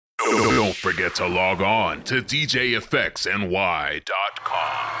Don't forget to log on to DJFXNY.com.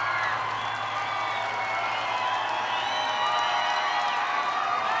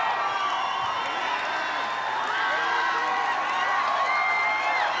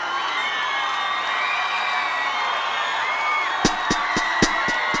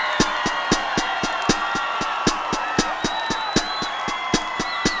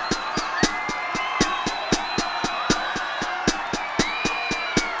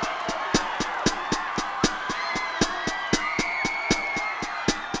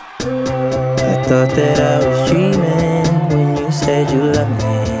 I thought that I was dreaming when you said you loved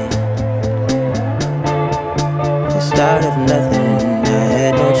me. The start of nothing, I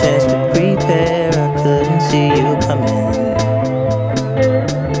had no chance to prepare, I couldn't see you coming.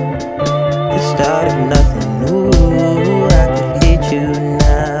 The start of nothing, ooh, I could hate you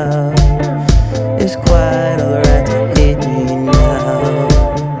now. It's quite alright to hate me now.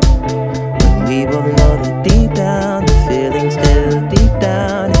 When we both know that deep down, the feeling still deep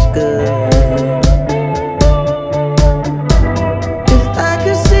down is good.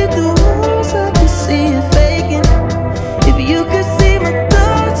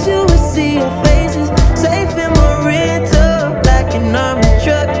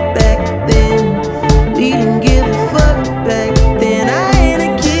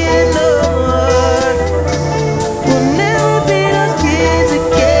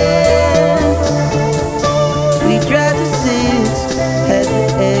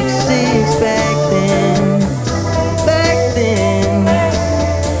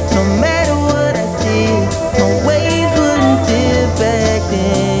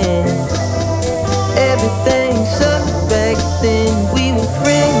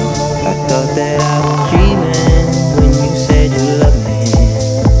 That I was dreaming when you said you loved me.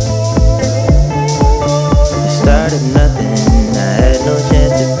 The start of nothing, I had no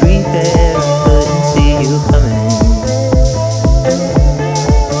chance to prepare, I couldn't see you coming.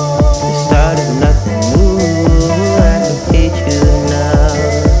 The start of nothing, ooh, I can hate you now.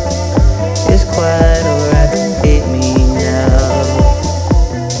 It's quite alright to hate me now.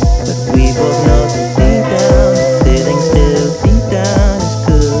 But we both know that deep down, the feeling still deep down is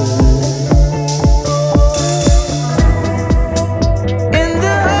good.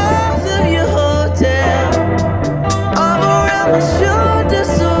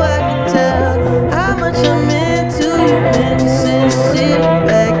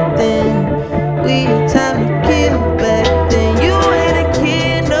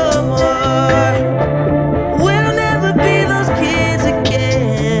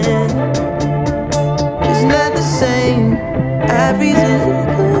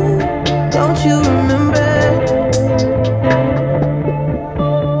 Don't you remember?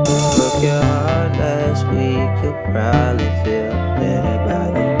 Broke your heart last week, you'll probably feel better by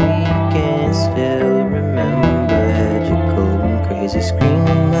the weekend. Still remember, had you going crazy,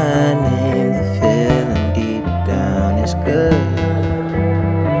 screaming my name. The feeling deep down is good.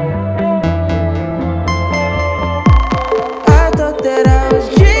 I thought that I was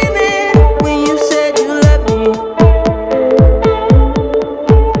dreaming when you said you loved me.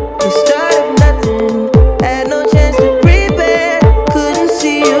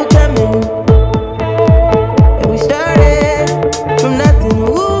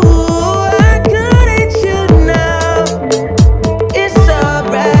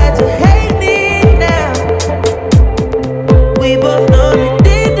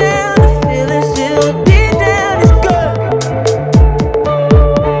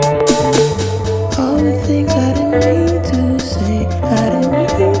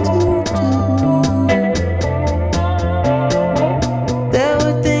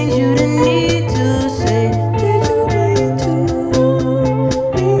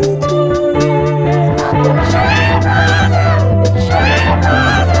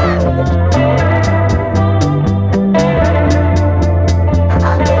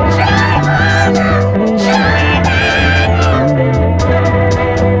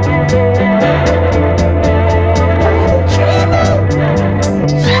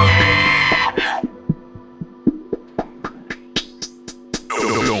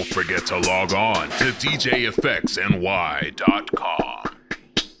 Don't forget to log on to DJFXNY.com.